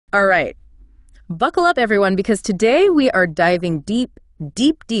All right. Buckle up, everyone, because today we are diving deep,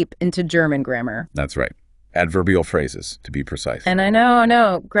 deep, deep into German grammar. That's right. Adverbial phrases, to be precise. And I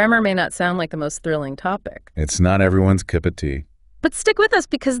know, grammar may not sound like the most thrilling topic. It's not everyone's cup of tea. But stick with us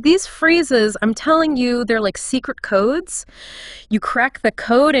because these phrases, I'm telling you, they're like secret codes. You crack the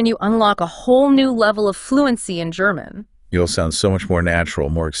code and you unlock a whole new level of fluency in German. You'll sound so much more natural,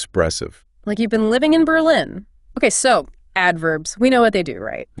 more expressive. Like you've been living in Berlin. Okay, so adverbs, we know what they do,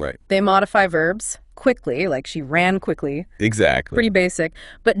 right? Right. They modify verbs quickly, like she ran quickly. Exactly. Pretty basic.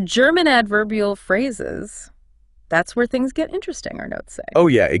 But German adverbial phrases, that's where things get interesting, our notes say. Oh,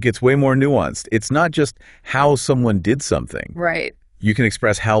 yeah, it gets way more nuanced. It's not just how someone did something. Right. You can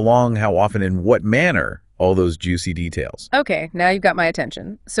express how long, how often, in what manner, all those juicy details. Okay, now you've got my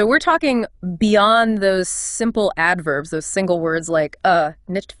attention. So we're talking beyond those simple adverbs, those single words like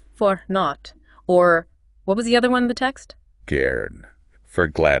nicht for not, or what was the other one in the text? Gern, for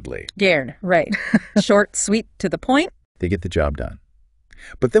gladly. Gern, right. Short, sweet, to the point. They get the job done.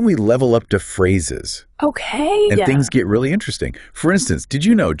 But then we level up to phrases. Okay. And things get really interesting. For instance, did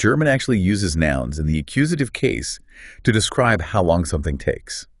you know German actually uses nouns in the accusative case to describe how long something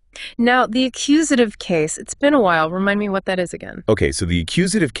takes? Now, the accusative case, it's been a while. Remind me what that is again. Okay, so the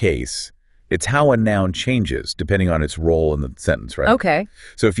accusative case, it's how a noun changes depending on its role in the sentence, right? Okay.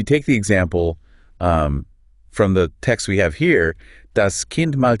 So if you take the example from the text we have here, das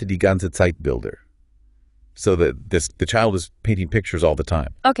Kind malte die ganze Zeit Bilder. So the child is painting pictures all the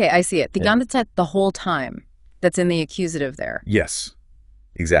time. Okay, I see it. Die ganze Zeit, the whole time. That's in the accusative there. Yes,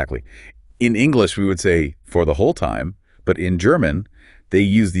 exactly. In English, we would say for the whole time, but in German, they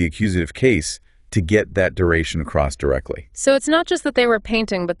use the accusative case to get that duration across directly. So it's not just that they were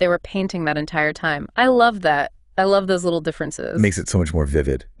painting, but they were painting that entire time. I love that. I love those little differences. It makes it so much more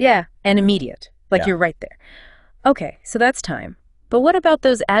vivid. Yeah, and immediate. Like you're right there. Okay, so that's time. But what about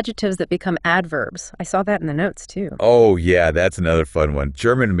those adjectives that become adverbs? I saw that in the notes, too. Oh, yeah, that's another fun one.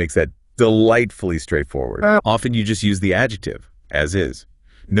 German makes that delightfully straightforward. Often you just use the adjective, as is.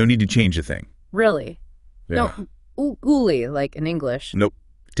 No need to change a thing. Really? Yeah. No, uli, like in English. Nope.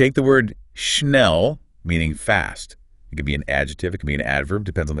 Take the word schnell, meaning fast. It could be an adjective, it could be an adverb,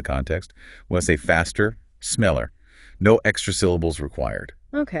 depends on the context. We want to say faster, smeller. No extra syllables required.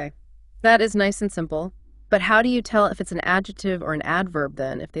 Okay. That is nice and simple. But how do you tell if it's an adjective or an adverb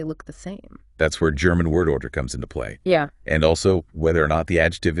then, if they look the same? That's where German word order comes into play. Yeah. And also whether or not the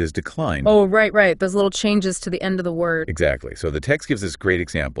adjective is declined. Oh, right. Those little changes to the end of the word. Exactly. So the text gives this great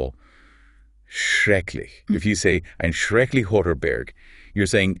example. Schrecklich. If you say ein schrecklich hoher Berg, you're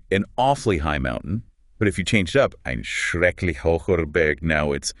saying an awfully high mountain. But if you change it up, ein schrecklich hoher Berg,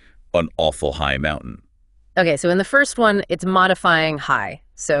 now it's an awful high mountain. Okay, so in the first one, it's modifying high,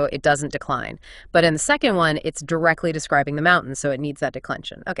 so it doesn't decline. But in the second one, it's directly describing the mountain, so it needs that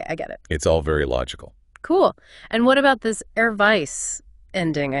declension. Okay, I get it. It's all very logical. Cool. And what about this Erweis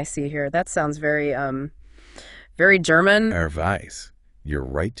ending I see here? That sounds very, very German. Erweis. You're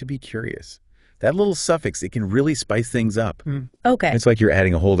right to be curious. That little suffix, it can really spice things up. Okay. It's like you're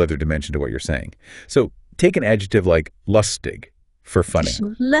adding a whole other dimension to what you're saying. So take an adjective like lustig. For funny.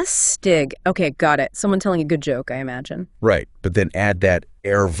 Lustig. Okay, got it. Someone telling a good joke, I imagine. Right, but then add that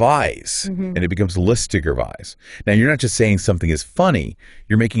erweis, and it becomes lustigerweis. Now, you're not just saying something is funny,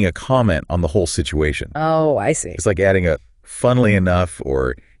 you're making a comment on the whole situation. Oh, I see. It's like adding a funnily enough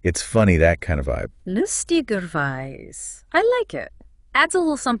or it's funny, that kind of vibe. Lustigerweis. I like it. Adds a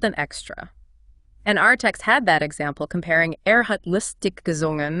little something extra. And our text had that example comparing hat lustig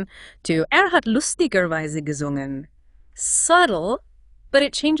gesungen to hat lustigerweise gesungen. Subtle, but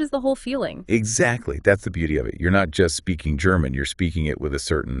it changes the whole feeling. Exactly. That's the beauty of it. You're not just speaking German. You're speaking it with a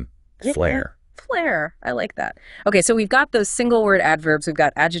certain flair. Flair. I like that. Okay, so we've got those single word adverbs. We've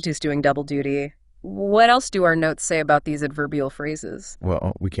got adjectives doing double duty. What else do our notes say about these adverbial phrases?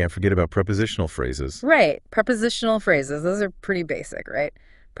 Well, we can't forget about prepositional phrases. Right. Prepositional phrases. Those are pretty basic, right?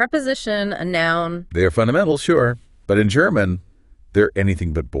 Preposition, a noun. They're fundamental, sure. But in German, they're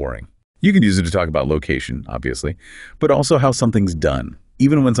anything but boring. You can use it to talk about location, obviously, but also how something's done,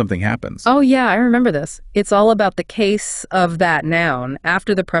 even when something happens. Oh, yeah, I remember this. It's all about the case of that noun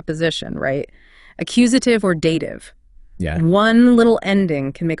after the preposition, right? Accusative or dative. Yeah. One little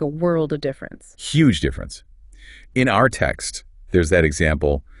ending can make a world of difference. Huge difference. In our text, there's that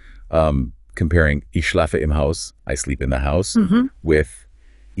example comparing ich schlafe im Haus, I sleep in the house, with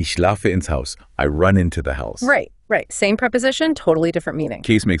ich schlafe ins Haus, I run into the house. Right. Same preposition, totally different meaning.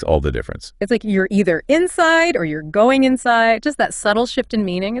 Case makes all the difference. It's like you're either inside or you're going inside. Just that subtle shift in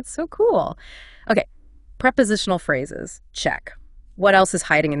meaning. It's so cool. Okay, prepositional phrases. Check. What else is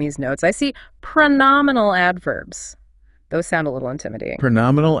hiding in these notes? I see pronominal adverbs. Those sound a little intimidating.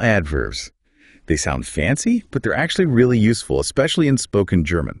 Pronominal adverbs. They sound fancy, but they're actually really useful, especially in spoken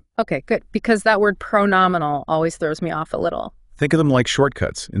German. Okay, good. Because that word pronominal always throws me off a little. Think of them like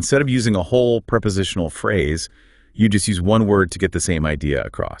shortcuts. Instead of using a whole prepositional phrase, you just use one word to get the same idea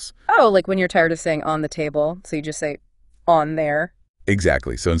across. Oh, like when you're tired of saying on the table, so you just say on there.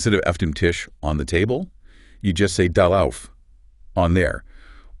 Exactly. So instead of auf dem Tisch, on the table, you just say darauf, on there.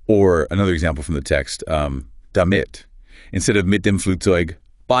 Or another example from the text, damit. Instead of mit dem Flugzeug,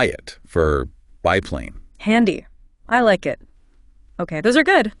 by it, for biplane. Handy. I like it. Okay, those are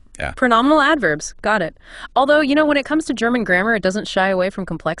good. Yeah. Pronominal adverbs. Got it. Although, when it comes to German grammar, it doesn't shy away from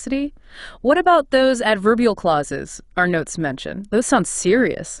complexity. What about those adverbial clauses our notes mention? Those sound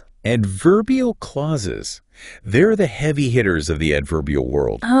serious. Adverbial clauses. They're the heavy hitters of the adverbial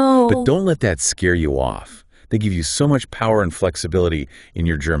world. Oh. But don't let that scare you off. They give you so much power and flexibility in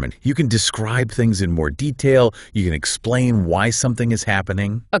your German. You can describe things in more detail. You can explain why something is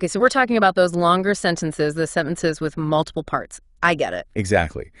happening. Okay, so we're talking about those longer sentences, the sentences with multiple parts. I get it.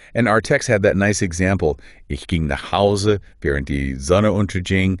 Exactly. And our text had that nice example. Ich ging nach Hause, während die Sonne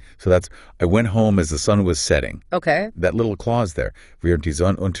unterging. So that's, I went home as the sun was setting. Okay. That little clause there, während die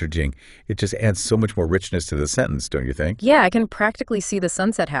Sonne unterging, it just adds so much more richness to the sentence, don't you think? Yeah, I can practically see the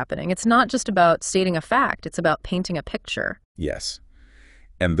sunset happening. It's not just about stating a fact. It's about painting a picture. Yes.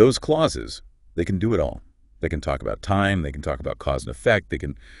 And those clauses, they can do it all. They can talk about time. They can talk about cause and effect. They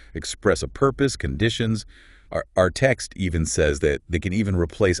can express a purpose, conditions. Our text even says that they can even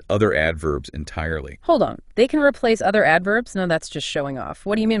replace other adverbs entirely. Hold on. They can replace other adverbs? No, that's just showing off.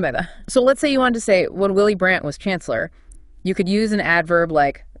 What do you mean by that? So let's say you wanted to say when Willy Brandt was chancellor, you could use an adverb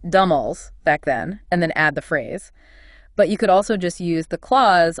like damals back then and then add the phrase. But you could also just use the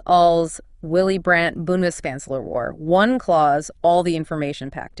clause als Willy Brandt Bundeskanzler war. One clause, all the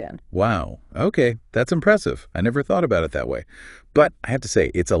information packed in. Wow. Okay. That's impressive. I never thought about it that way. But I have to say,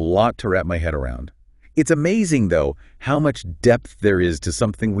 it's a lot to wrap my head around. It's amazing, though, how much depth there is to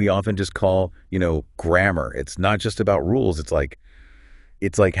something we often just call, grammar. It's not just about rules. It's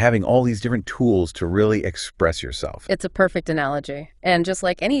like having all these different tools to really express yourself. It's a perfect analogy. And just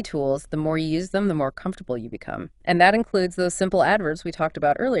like any tools, the more you use them, the more comfortable you become. And that includes those simple adverbs we talked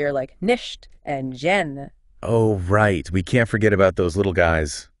about earlier, like nicht and gen. Oh, right. We can't forget about those little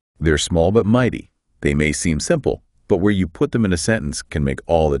guys. They're small but mighty. They may seem simple, but where you put them in a sentence can make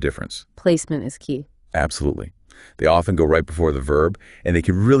all the difference. Placement is key. Absolutely. They often go right before the verb, and they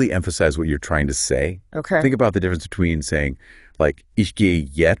can really emphasize what you're trying to say. Okay. Think about the difference between saying, like, ich gehe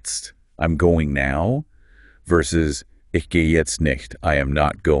jetzt, I'm going now, versus ich gehe jetzt nicht, I am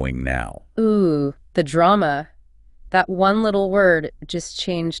not going now. Ooh, the drama. That one little word just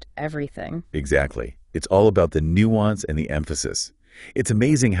changed everything. Exactly. It's all about the nuance and the emphasis. It's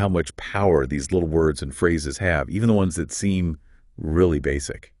amazing how much power these little words and phrases have, even the ones that seem really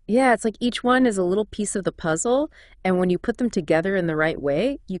basic. Yeah, it's like each one is a little piece of the puzzle, and when you put them together in the right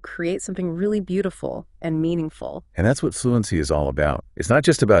way, you create something really beautiful and meaningful. And that's what fluency is all about. It's not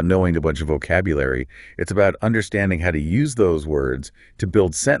just about knowing a bunch of vocabulary. It's about understanding how to use those words to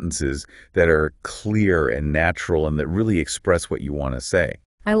build sentences that are clear and natural and that really express what you want to say.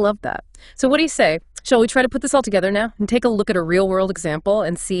 I love that. So what do you say? Shall we try to put this all together now and take a look at a real-world example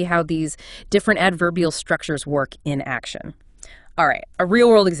and see how these different adverbial structures work in action? All right, a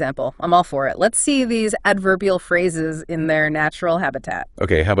real-world example. I'm all for it. Let's see these adverbial phrases in their natural habitat.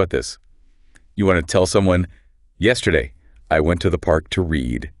 Okay, how about this? You want to tell someone, yesterday, I went to the park to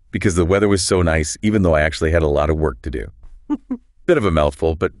read because the weather was so nice, even though I actually had a lot of work to do. Bit of a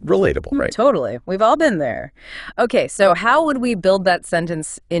mouthful, but relatable, right? Totally. We've all been there. Okay, so how would we build that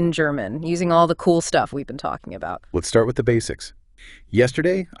sentence in German using all the cool stuff we've been talking about? Let's start with the basics.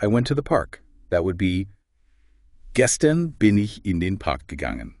 Yesterday, I went to the park. That would be gestern bin ich in den Park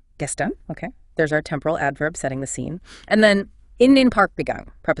gegangen. Gestern, okay. There's our temporal adverb setting the scene. And then in den Park gegangen,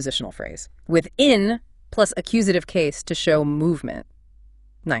 prepositional phrase, with in plus accusative case to show movement.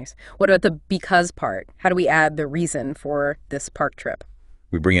 Nice. What about the because part? How do we add the reason for this park trip?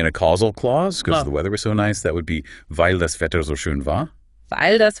 We bring in a causal clause because the weather was so nice. That would be weil das Wetter so schön war.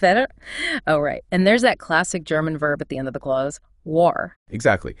 Weil das Wetter? Oh, right. And there's that classic German verb at the end of the clause, war.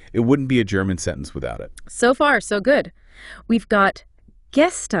 Exactly. It wouldn't be a German sentence without it. So far, so good. We've got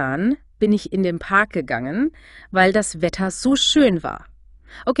gestern bin ich in den Park gegangen, weil das Wetter so schön war.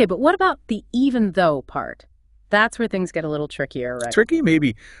 Okay, but what about the even though part? That's where things get a little trickier, right? Tricky,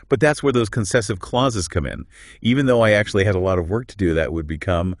 maybe, but that's where those concessive clauses come in. Even though I actually had a lot of work to do, that would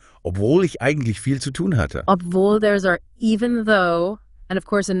become, obwohl ich eigentlich viel zu tun hatte. Obwohl, there's our even though, and of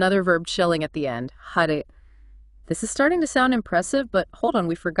course another verb chilling at the end, hatte. This is starting to sound impressive, but hold on,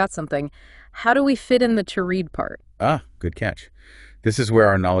 we forgot something. How do we fit in the to read part? Ah, good catch. This is where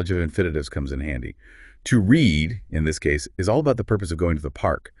our knowledge of infinitives comes in handy. To read, in this case, is all about the purpose of going to the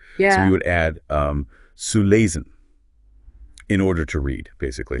park. So we would add zu lesen in order to read,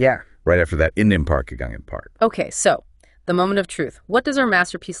 basically. Yeah. Right after that, in dem Park gegangen Part. Okay, so the moment of truth. What does our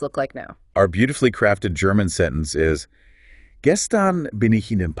masterpiece look like now? Our beautifully crafted German sentence is, Gestern bin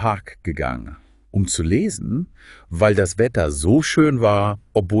ich in den Park gegangen, zu lesen, weil das Wetter so schön war,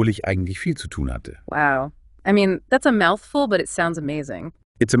 obwohl ich eigentlich viel zu tun hatte. Wow. I mean, that's a mouthful, but it sounds amazing.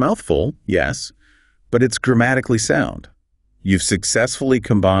 It's a mouthful, yes, but it's grammatically sound. You've successfully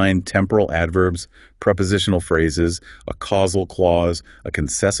combined temporal adverbs, prepositional phrases, a causal clause, a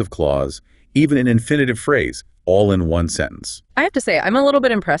concessive clause, even an infinitive phrase, all in one sentence. I have to say, I'm a little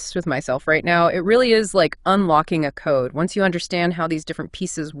bit impressed with myself right now. It really is like unlocking a code. Once you understand how these different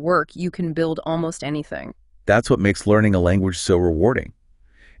pieces work, you can build almost anything. That's what makes learning a language so rewarding.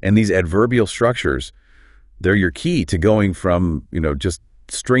 And these adverbial structures, they're your key to going from, just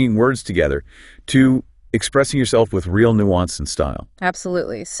stringing words together to expressing yourself with real nuance and style.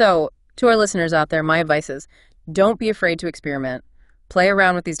 Absolutely. So, to our listeners out there, my advice is don't be afraid to experiment. Play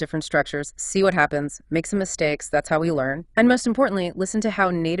around with these different structures, see what happens, make some mistakes, that's how we learn. And most importantly, listen to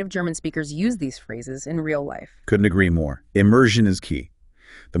how native German speakers use these phrases in real life. Couldn't agree more. Immersion is key.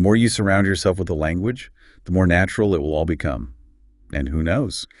 The more you surround yourself with the language, the more natural it will all become. And who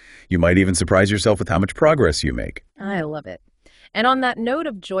knows? You might even surprise yourself with how much progress you make. I love it. And on that note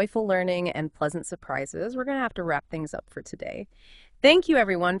of joyful learning and pleasant surprises, we're going to have to wrap things up for today. Thank you,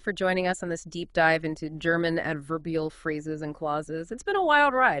 everyone, for joining us on this deep dive into German adverbial phrases and clauses. It's been a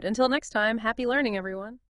wild ride. Until next time, happy learning, everyone.